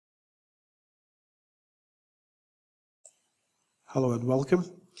Hello and welcome.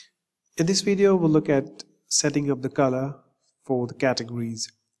 In this video we'll look at setting up the color for the categories.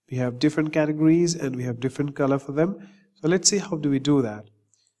 We have different categories and we have different color for them. So let's see how do we do that.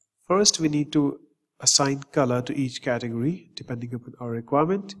 First we need to assign color to each category depending upon our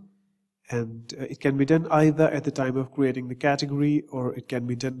requirement, and it can be done either at the time of creating the category or it can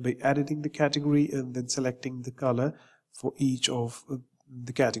be done by editing the category and then selecting the color for each of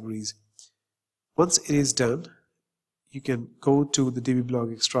the categories. Once it is done, you can go to the Divi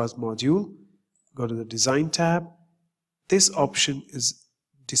Blog Extras module, go to the Design tab. This option is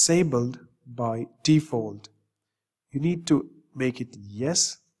disabled by default. You need to make it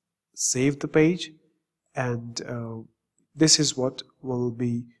yes, save the page, and this is what will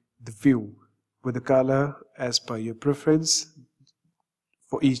be the view with the color as per your preference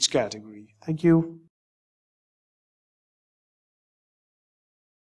for each category. Thank you.